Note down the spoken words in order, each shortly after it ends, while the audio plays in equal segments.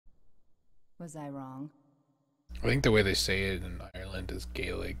Was I wrong? I think the way they say it in Ireland is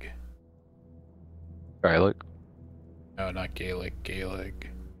Gaelic. Gaelic? No, not Gaelic. Gaelic.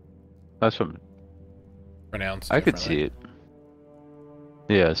 That's what Pronounced I could differently. see it.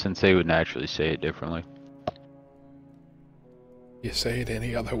 Yeah, since they would naturally say it differently. You say it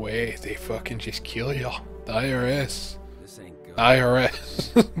any other way, they fucking just kill you. The IRS. This ain't good. The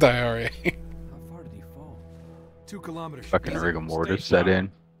IRS. The IRA. How far did he fall? 2 kilometers. Fucking rigor mortis set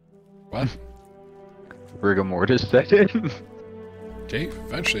in. What? Rigor mortis set in. Jay,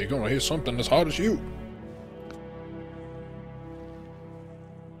 eventually you're gonna hit something as hard as you.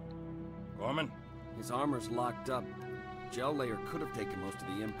 Gorman? His armor's locked up. Gel layer could have taken most of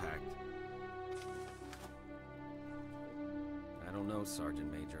the impact. I don't know,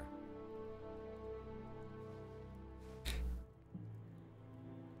 Sergeant Major.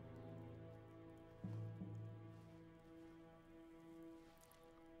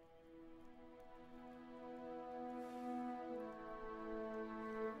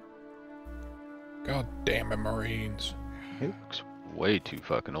 God damn it, Marines. He looks way too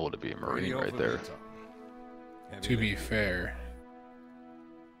fucking old to be a Marine right there. To be fair,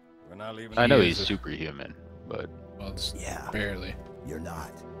 I know He he's is a- superhuman, but well, it's Yeah. barely. You're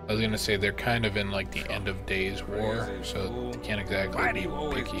not. I was gonna say they're kind of in like the end of days war, so they can't exactly Why do be you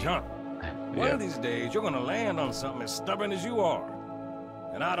always picky. jump? One of these days, you're gonna land on something as stubborn as you are.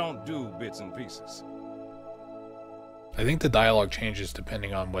 And I don't do bits and pieces. I think the dialogue changes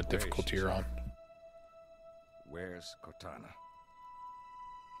depending on what difficulty you're on. Where's Cortana?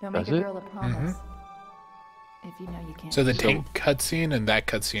 Don't make Does a it? girl a promise. If you know you can't. So the So- tank cutscene and that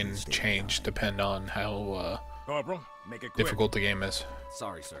cutscene change depend on how Corporal, make it quick. difficult the game is.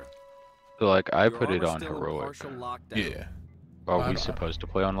 Sorry, sir. so like I Your put it armor's on still in heroic. partial lockdown. Yeah. Are I we don't- supposed to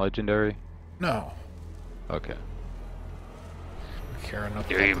play on legendary? No. Okay. Care enough about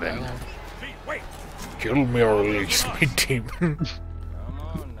the Demon. dialogue. Pete, wait! Kill me or release me, demon. Come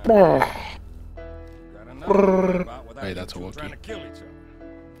on now. Got enough to worry about without Hey, you that's a two Wookiee. trying to kill each other.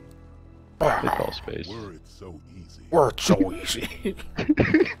 It's all space. Words so easy. Worked so easy.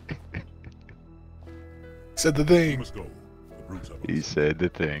 Said the We thing. must go. The brutes have He us. said the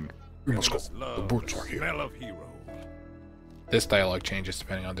thing. We You must go. must The love brutes the are here. smell of hero. This dialogue changes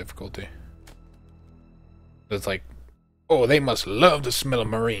depending on difficulty. It's like, oh, they must love the smell of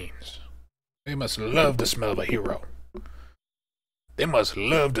Marines. They must love the smell of a hero. They must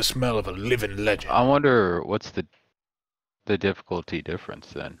love the smell of a living legend. I wonder what's the difficulty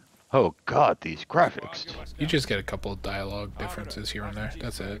difference then. Oh god, these graphics. You just get a couple of dialogue differences here and there.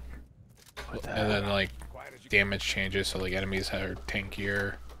 That's it. And then like damage changes, so like enemies are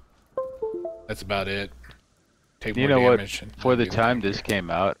tankier. That's about it. Take You more know what? damage. and For the be time tankier. this came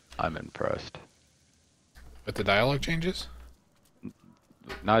out, I'm impressed. But the dialogue changes?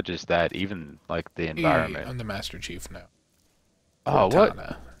 Not just that, even like the Hey, environment. I'm the Master Chief now. Oh, what?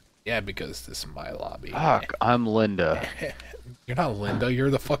 Cortana. Yeah, because this is my lobby. Fuck, I'm Linda. You're not Linda, you're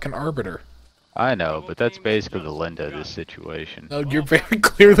the fucking Arbiter. I know, but that's basically the Linda of this situation. No, you're very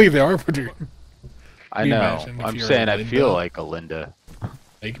clearly the Arbiter. I you know. imagine if I'm you're saying I Linda? feel like a Linda.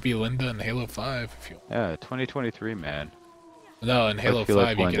 You could be Linda in Halo 5 if you Yeah, 2023, man. No, in Halo feel 5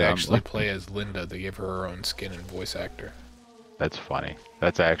 like you could Linda. actually play as Linda. They give her her own skin and voice actor. That's funny.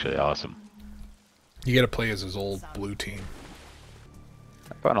 That's actually awesome. You gotta play as his old blue team.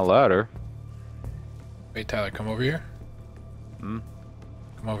 I found a ladder. Wait, Tyler, come over here. Hmm?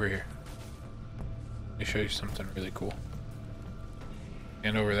 Come over here. Let me show you something really cool.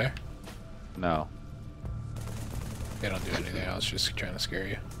 Stand over there. No. They don't do anything. I was just trying to scare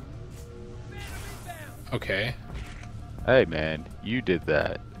you. Okay. Hey, man, you did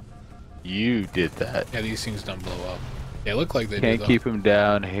that. You did that. Yeah, these things don't blow up. They look like they do, Can't though. keep him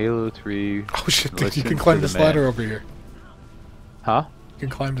down. Halo 3. Oh shit, dude, you Listen can to climb the this ladder man. over here. Huh? You can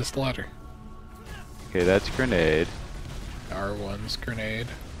climb this ladder. Okay, that's grenade. R1's grenade.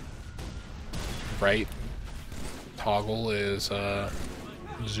 Right toggle is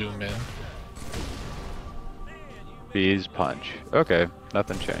zoom in. B's punch. Okay,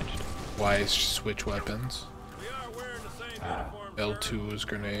 nothing changed. Y is switch weapons. L2 is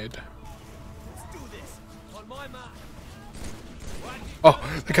grenade.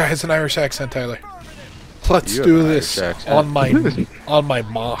 Oh, the guy has an Irish accent, Tyler. Let's You have do an this Irish accent. on my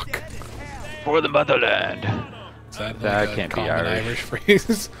mock. For the motherland. Is that That like a can't be common Irish.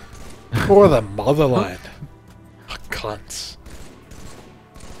 phrase? For the motherland. Oh, cunts.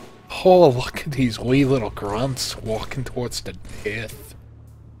 Oh, look at these wee little grunts walking towards the death.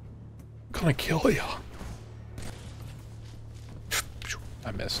 I'm gonna kill ya.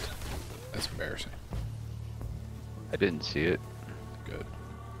 I missed. That's embarrassing. I didn't see it. Good.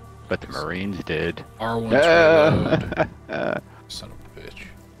 But the Marines did. R1's reload. Son of a bitch.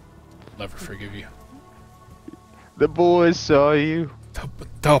 Never forgive you. The boys saw you.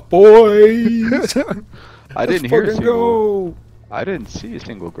 The boys! I didn't hear a single. I didn't see a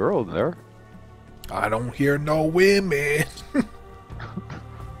single girl there. I don't hear no women.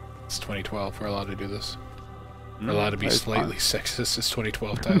 It's 2012. We're allowed to do this. We're allowed to be slightly sexist. It's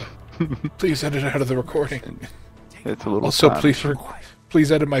 2012, Tyler. Please edit it out of the recording. It's a little. Also, time.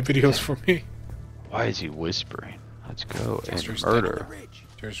 please edit my videos for me. Why is he whispering? Let's go and There's murder.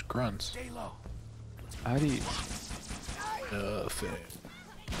 There's grunts. How do you? Nothing.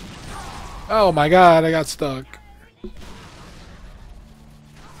 Oh my god, I got stuck.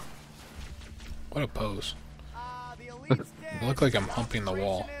 What a pose. I look like I'm humping the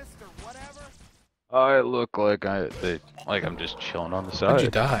wall. I look like I'm just chilling on the side. How'd you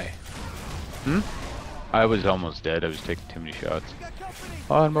die? I was almost dead. I was taking too many shots.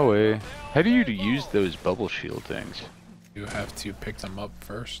 On my way. How do you use those bubble shield things? You have to pick them up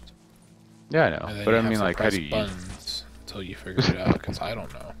first. Yeah, I know. And then But you I have mean, to like, how press do you use? buttons until you figure it out, because I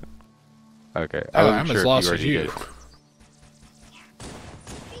don't know. Okay. Oh, wasn't I'm sure as if lost as already you. did.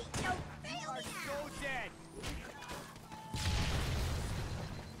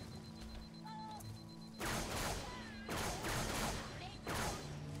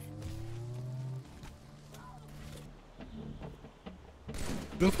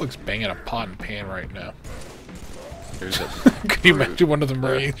 Bill looks banging a pot and pan right now. There's a Can you imagine one of the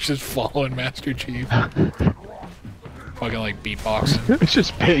Marines just following Master Chief? Fucking like beatboxing. it's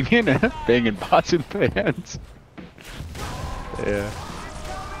just banging pots and pans. Yeah.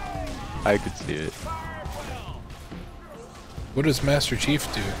 I could see it. What does Master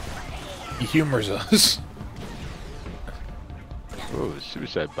Chief do? He humors us. Oh,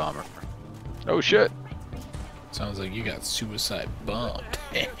 suicide bomber. Oh shit. Sounds like you got suicide bumped.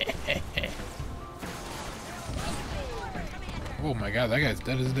 Oh my god, that guy's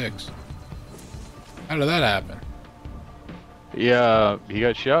dead as dicks. How did that happen? Yeah, he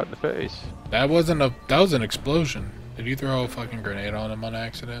got shot in the face. That was an explosion. Did you throw a fucking grenade on him on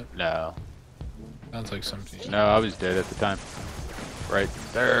accident? No. Sounds like something. No, I was dead at the time. Right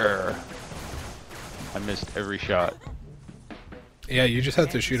there. I missed every shot. Yeah, you just have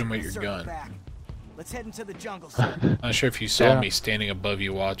to shoot him with your gun. Let's head into the jungle. I'm not sure if you saw Yeah. me standing above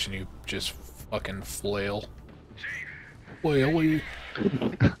you watching you just fucking flail. Flailing. My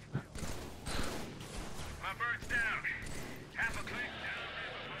bird's down. Half a click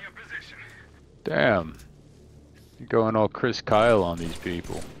on your position. Damn. You're going all Chris Kyle on these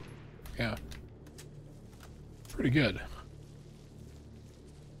people. Yeah. Pretty good.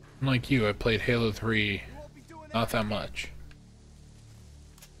 Unlike you, I played Halo 3 not that much.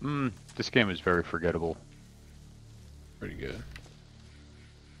 This game is very forgettable. Pretty good.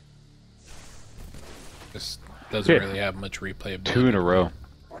 This doesn't really have much replayability. 2 in a row.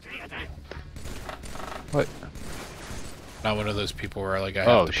 What? Not one of those people where like I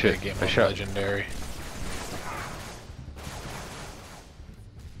Oh, have to shit. play a game I on shot. Legendary.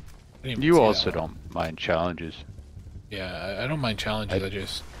 I didn't even You see also that one. don't mind challenges. Yeah, I don't mind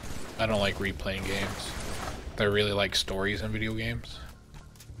challenges. I don't like replaying games. I really like stories in video games.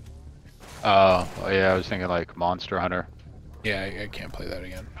 Oh, yeah, I was thinking like Monster Hunter. Yeah, I can't play that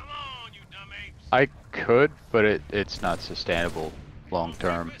again. Come on, you dumb apes. I could, but it's not sustainable long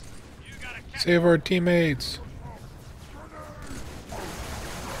term. You gotta Save our teammates!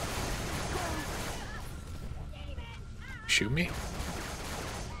 Shoot me?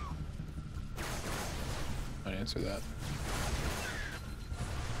 I'd answer that.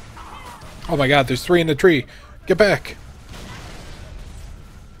 Oh my god, there's 3 in the tree! Get back!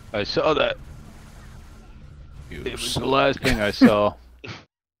 I saw that. You It was son the of a- last thing I saw.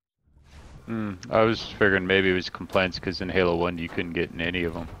 I was figuring maybe it was complaints because in Halo 1 you couldn't get in any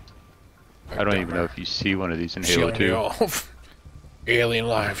of them. I don't even know if you see one of these in Halo Shield me 2. off. Alien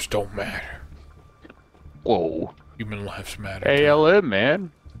lives don't matter. Whoa. Human lives matter. ALM,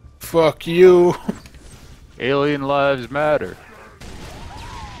 man. Fuck you! Alien lives matter.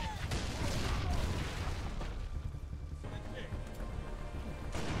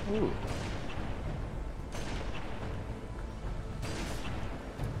 Ooh.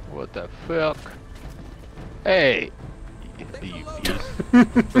 What the fuck? Hey!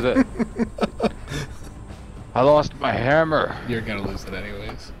 Was it? I lost my hammer. You're gonna lose it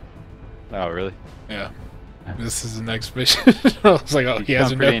anyways. Oh, really? Yeah. This is the next mission. I was like, oh, he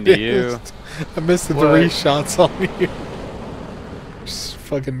hasn't comforting to noticed. I missed the What? 3 shots on you. Just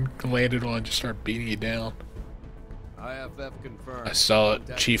fucking landed one, just start beating you down. IFF confirmed. I saw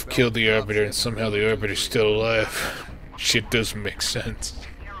it. Chief killed the Arbiter and somehow the Arbiter's still alive. Shit doesn't make sense.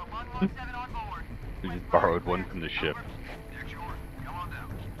 We just borrowed one from the ship.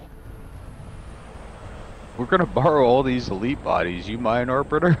 We're gonna borrow all these elite bodies, you mine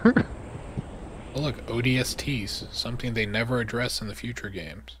arbiter? Oh look, ODSTs, something they never address in the future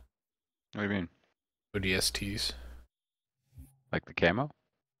games. What do you mean? ODSTs. Like the camo?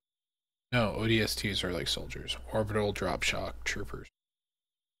 No, ODSTs are like soldiers. Orbital Drop Shock Troopers.